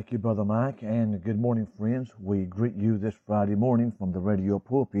Thank you, Brother Mike, and good morning, friends. We greet you this Friday morning from the radio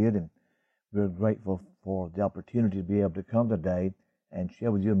pulpit, and we're grateful for the opportunity to be able to come today and share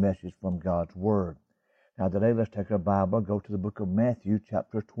with you a message from God's Word. Now, today, let's take our Bible, go to the book of Matthew,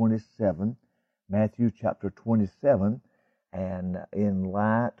 chapter 27. Matthew, chapter 27, and in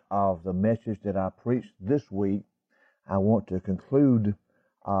light of the message that I preached this week, I want to conclude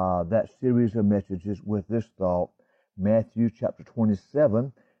that series of messages with this thought. Matthew chapter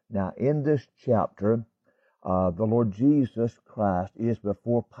 27. Now, in this chapter, the Lord Jesus Christ is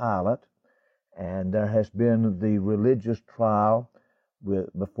before Pilate, and there has been the religious trial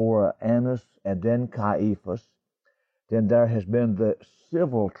before Annas and then Caiaphas. Then there has been the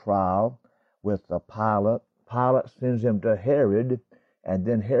civil trial with Pilate. Pilate sends him to Herod, and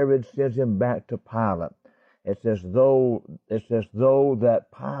then Herod sends him back to Pilate. It's as though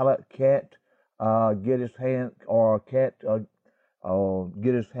that Pilate can't get his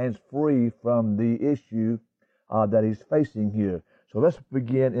hands free from the issue that he's facing here. So let's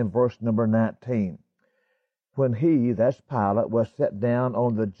begin in verse number 19. When he, that's Pilate, was set down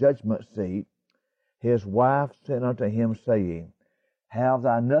on the judgment seat, his wife sent unto him, saying, Have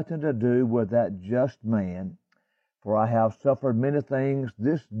thou nothing to do with that just man? For I have suffered many things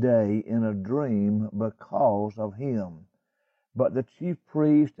this day in a dream because of him. But the chief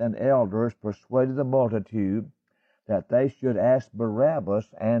priests and elders persuaded the multitude that they should ask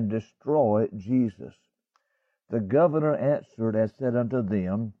Barabbas and destroy Jesus. The governor answered and said unto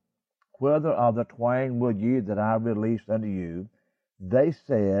them, Whether of the twain will ye that I release unto you? They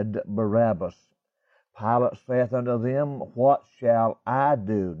said, Barabbas. Pilate saith unto them, What shall I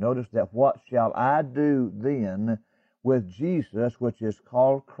do? Notice that, what shall I do then with Jesus, which is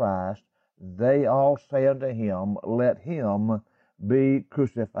called Christ? They all say unto him, Let him be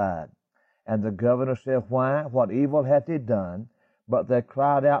crucified. And the governor said, Why? What evil hath he done? But they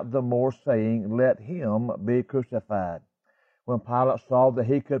cried out the more, saying, Let him be crucified. When Pilate saw that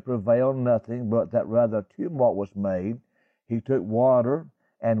he could prevail nothing, but that rather tumult was made, he took water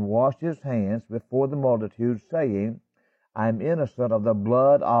and washed his hands before the multitude, saying, I am innocent of the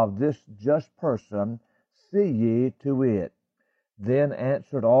blood of this just person. See ye to it. Then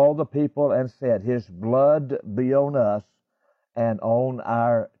answered all the people and said, His blood be on us and on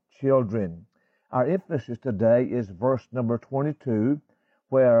our children. Our emphasis today is verse number 22,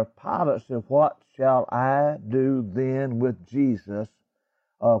 where Pilate said, What shall I do then with Jesus,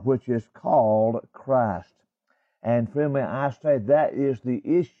 which is called Christ? And friend, may I say, that is the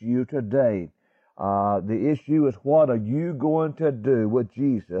issue today. The issue is, what are you going to do with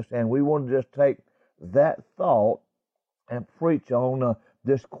Jesus? And we want to just take that thought and preach on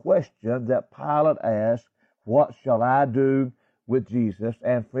this question that Pilate asked, What shall I do with Jesus?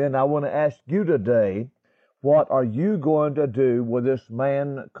 And friend, I want to ask you today, what are you going to do with this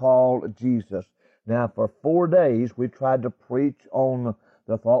man called Jesus? Now, for 4 days, we tried to preach on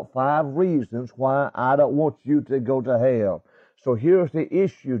the thought, 5 reasons why I don't want you to go to hell. So here's the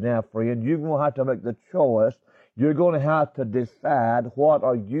issue now, friend. You're going to have to make the choice. You're going to have to decide, what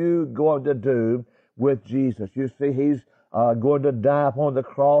are you going to do with Jesus? You see, he's going to die upon the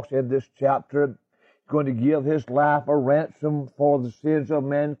cross in this chapter, going to give his life a ransom for the sins of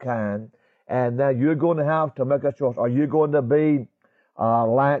mankind. And now you're going to have to make a choice. Are you going to be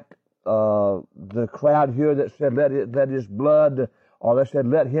like the crowd here that said, let his blood, or they said,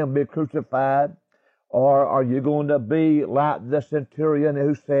 let him be crucified? Or are you going to be like the centurion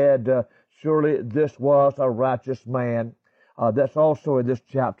who said, surely this was a righteous man? That's also in this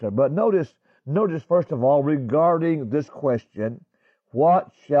chapter. But notice first of all, regarding this question,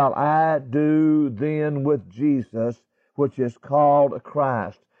 what shall I do then with Jesus, which is called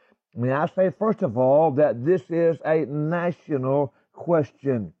Christ? May I say, first of all, that this is a national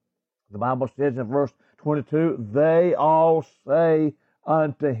question. The Bible says in verse 22, They all say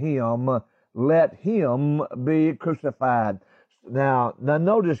unto him, Let him be crucified. Now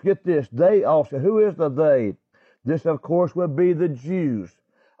notice, get this, they all say. Who is the they? This, of course, would be the Jews.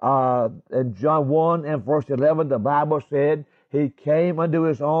 In John 1 and verse 11, the Bible said, He came unto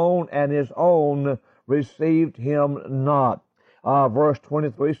his own, and his own received him not. Verse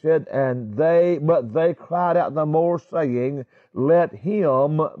 23 said, But they cried out the more, saying, Let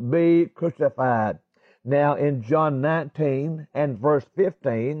him be crucified. Now in John 19 and verse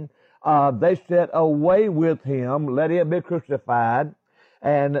 15, they said, Away with him, let him be crucified.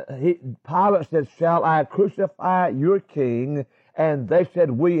 And Pilate said, Shall I crucify your king? And they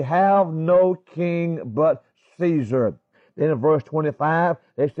said, We have no king but Caesar. Then in verse 25,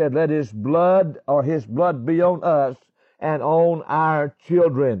 they said, Let his blood be on us and on our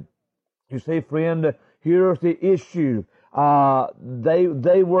children. You see, friend, here's the issue.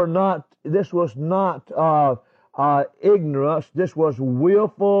 They were not. This was not ignorance. This was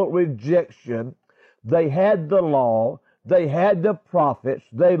willful rejection. They had the law. They had the prophets.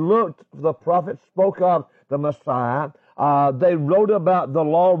 They looked. The prophets spoke of the Messiah. They wrote about the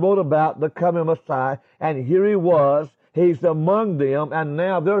law, wrote about the coming Messiah, and here he was. He's among them, and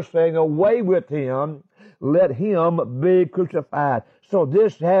now they're saying, away with him, let him be crucified. So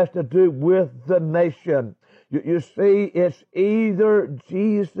this has to do with the nation. You see, it's either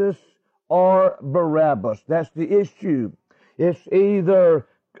Jesus or Barabbas. That's the issue. It's either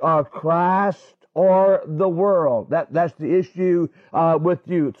Christ or the world. That's the issue with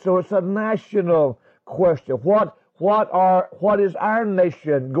you. So it's a national question. What is our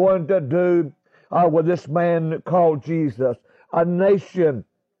nation going to do with this man called Jesus? A nation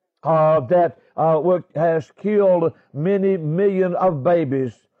that has killed many millions of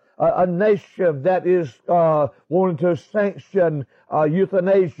babies. A nation that is wanting to sanction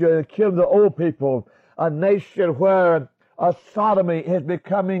euthanasia, killing the old people. A nation where sodomy is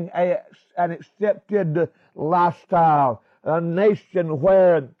becoming an accepted lifestyle. A nation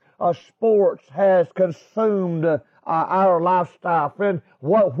where sports has consumed our lifestyle. Friend,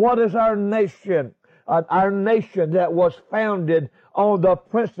 what is our nation? Our nation that was founded on the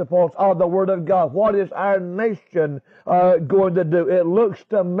principles of the Word of God. What is our nation going to do? It looks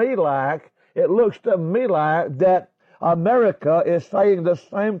to me like that America is saying the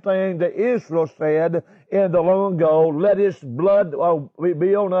same thing that Israel said in the long ago. Let his blood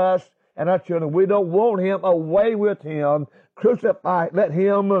be on us and our children. We don't want him. Away with him. Crucify. Let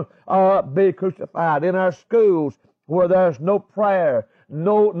him be crucified. In our schools where there's no prayer,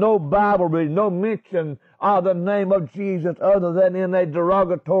 no Bible reading, no mention of the name of Jesus other than in a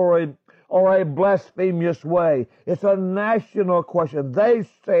derogatory or a blasphemous way. It's a national question. They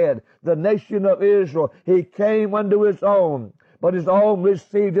said, the nation of Israel, he came unto his own, but his own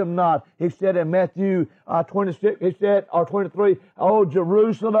received him not. He said in Matthew 26, he said, or 23, "Oh,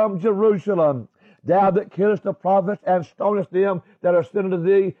 Jerusalem, Jerusalem, thou that killest the prophets and stonest them that are sent unto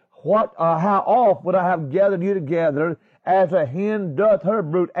thee, how oft would I have gathered you together, as a hen doth her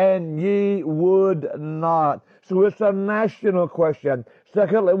brood, and ye would not." So it's a national question.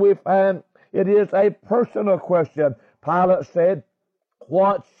 Secondly, we find it is a personal question. Pilate said,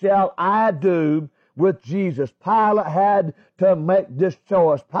 "What shall I do with Jesus?" Pilate had to make this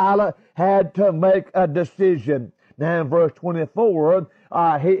choice. Pilate had to make a decision. Now in verse 24,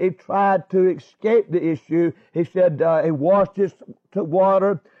 he tried to escape the issue. He said he took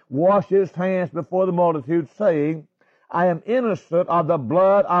water, washed his hands before the multitude, saying, "I am innocent of the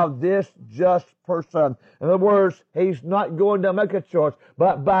blood of this just person." In other words, he's not going to make a choice,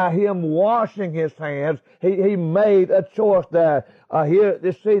 but by him washing his hands, he made a choice there. Here,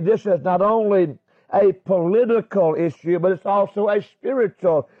 you see, this is not only a political issue, but it's also a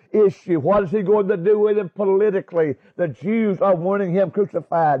spiritual issue. What is he going to do with him politically? The Jews are wanting him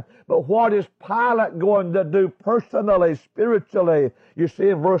crucified. But what is Pilate going to do personally, spiritually? You see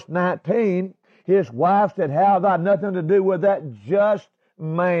in verse 19, his wife said, "Have thou nothing to do with that just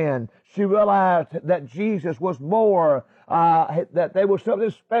man?" She realized that Jesus was more, that there was something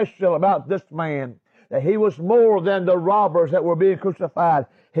special about this man, that he was more than the robbers that were being crucified.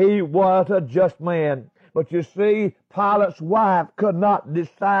 He was a just man. But you see, Pilate's wife could not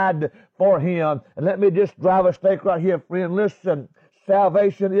decide for him. And let me just drive a stake right here, friend. Listen,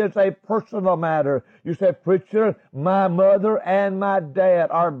 salvation is a personal matter. You say, "Preacher, my mother and my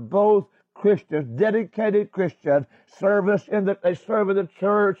dad are both Christians, dedicated Christians. They serve in the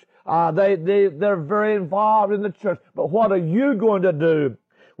church. They're very involved in the church. But what are you going to do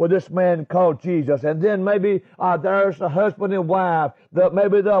with this man called Jesus?" And then maybe there's a husband and wife.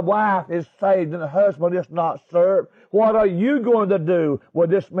 Maybe the wife is saved and the husband is not served. What are you going to do with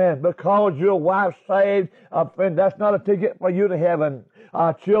this man? Because your wife's saved, friend, that's not a ticket for you to heaven.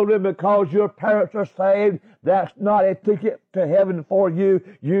 Children, because your parents are saved, that's not a ticket to heaven for you.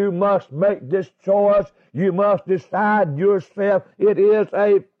 You must make this choice. You must decide yourself. It is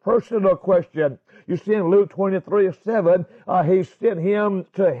a personal question. You see in Luke 23:7, he sent him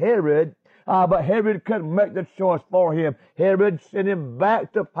to Herod, but Herod couldn't make the choice for him. Herod sent him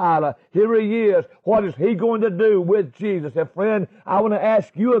back to Pilate. Here he is. What is he going to do with Jesus? And friend, I want to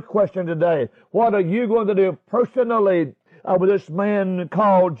ask you a question today. What are you going to do personally with this man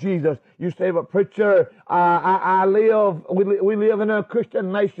called Jesus? You say, "But preacher, we live in a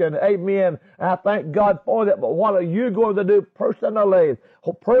Christian nation." Amen. And I thank God for that. But what are you going to do personally?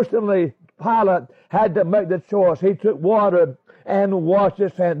 Personally, Pilate had to make the choice. He took water and washed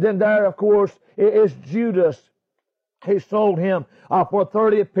his hands. Then there, of course, is Judas. He sold him for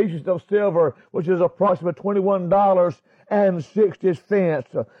 30 pieces of silver, which is approximately $21. and 60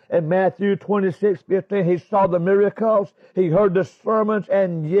 cents. In Matthew 26:15, he saw the miracles, he heard the sermons,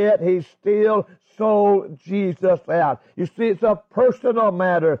 and yet he still sold Jesus out. You see, it's a personal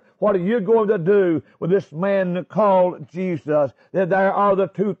matter. What are you going to do with this man called Jesus? Then there are the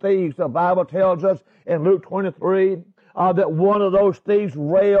two thieves. The Bible tells us in Luke 23 that one of those thieves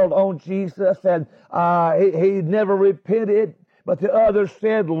railed on Jesus, and he never repented. But the other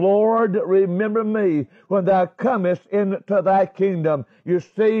said, Lord, remember me when thou comest into thy kingdom. You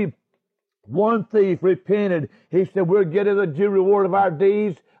see, one thief repented. He said, we're getting the due reward of our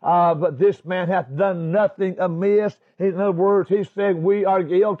deeds, but this man hath done nothing amiss. In other words, he's saying, we are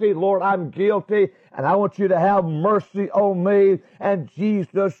guilty. Lord, I'm guilty, and I want you to have mercy on me. And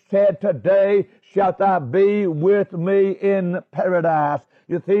Jesus said, today shalt thou be with me in paradise.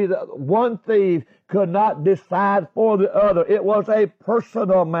 You see, one thief could not decide for the other. It was a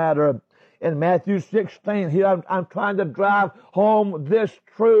personal matter. In Matthew 16, here I'm trying to drive home this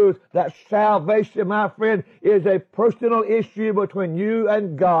truth that salvation, my friend, is a personal issue between you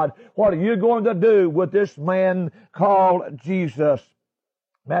and God. What are you going to do with this man called Jesus?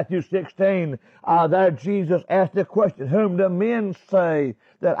 Matthew 16, there Jesus asked the question, whom do men say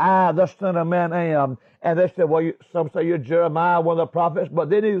that I, the Son of Man, am? And they said, well, some say you're Jeremiah, one of the prophets.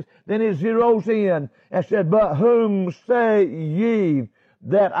 But then he zeroes in and said, but whom say ye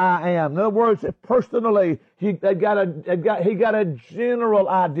that I am? In other words, personally, he got a general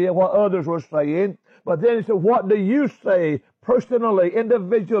idea what others were saying. But then he said, what do you say personally,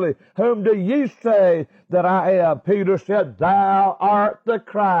 individually? Whom do you say that I am? Peter said, thou art the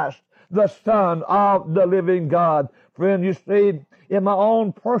Christ, the Son of the living God. Friend, you see, in my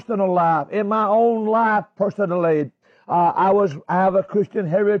own personal life, personally, I have a Christian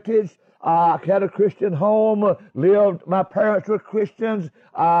heritage. I had a Christian home, my parents were Christians,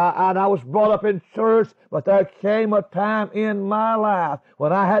 and I was brought up in church, but there came a time in my life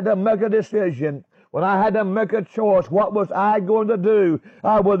when I had to make a decision, when I had to make a choice. What was I going to do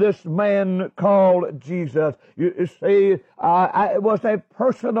with this man called Jesus? You see, it was a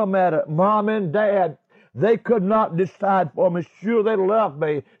personal matter. Mom and Dad, they could not decide for me. Sure, they loved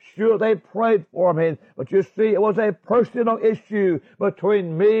me. Sure, they prayed for me. But you see, it was a personal issue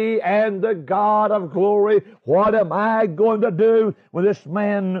between me and the God of glory. What am I going to do with this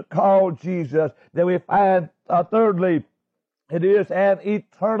man called Jesus? Then we find, thirdly, it is an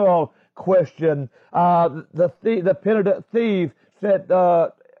eternal question. The penitent thief said,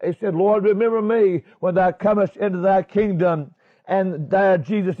 Lord, remember me when thou comest into thy kingdom. And there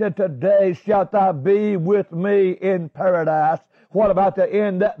Jesus said, today shalt thou be with me in paradise. What about the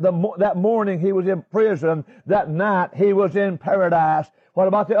end? That morning he was in prison. That night he was in paradise. What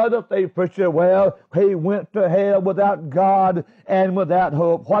about the other thief, preacher? Well, he went to hell without God and without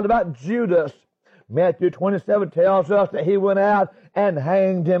hope. What about Judas? Matthew 27 tells us that he went out and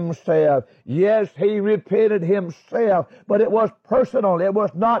hanged himself. Yes, he repented himself, but it was personal. It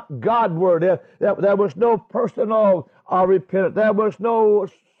was not Godward. There was no personal repentance. There was no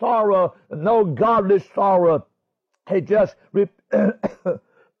sorrow, no godly sorrow. He just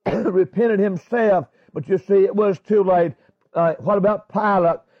repented himself, but you see, it was too late. What about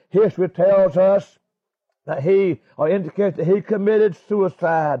Pilate? History tells us that indicates that he committed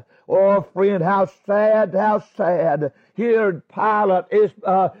suicide. Oh, friend, how sad, how sad. Here, Pilate is,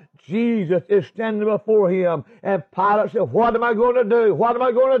 Jesus is standing before him, and Pilate said, what am I going to do? What am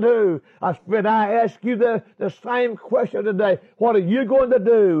I going to do? Friend, I ask you the same question today. What are you going to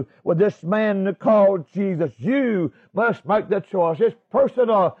do with this man called Jesus? You must make the choice. It's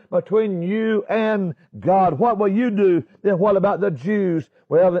personal between you and God. What will you do? Then what about the Jews?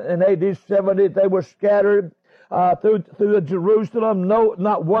 Well, in AD 70, they were scattered through Jerusalem. No,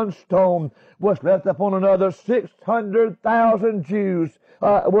 not one stone was left upon another. 600,000 Jews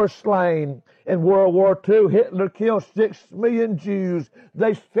were slain. In World War II, Hitler killed 6 million Jews.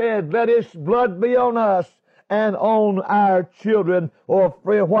 They said, let his blood be on us and on our children. Oh,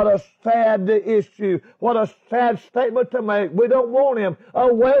 friend, what a sad issue. What a sad statement to make. We don't want him.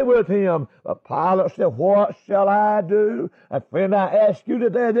 Away with him. But Pilate said, what shall I do? And friend, I ask you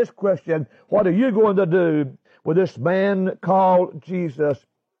today this question. What are you going to do with this man called Jesus?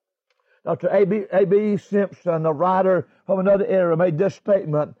 Dr. A.B. Simpson, a writer from another era, made this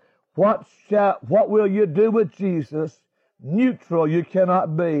statement. What will you do with Jesus? Neutral you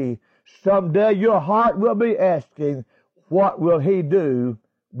cannot be. Someday your heart will be asking, what will he do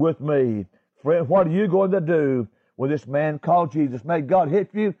with me? Friend, what are you going to do with this man called Jesus? May God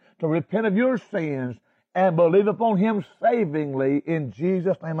help you to repent of your sins and believe upon him savingly. In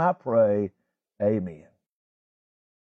Jesus' name I pray. Amen.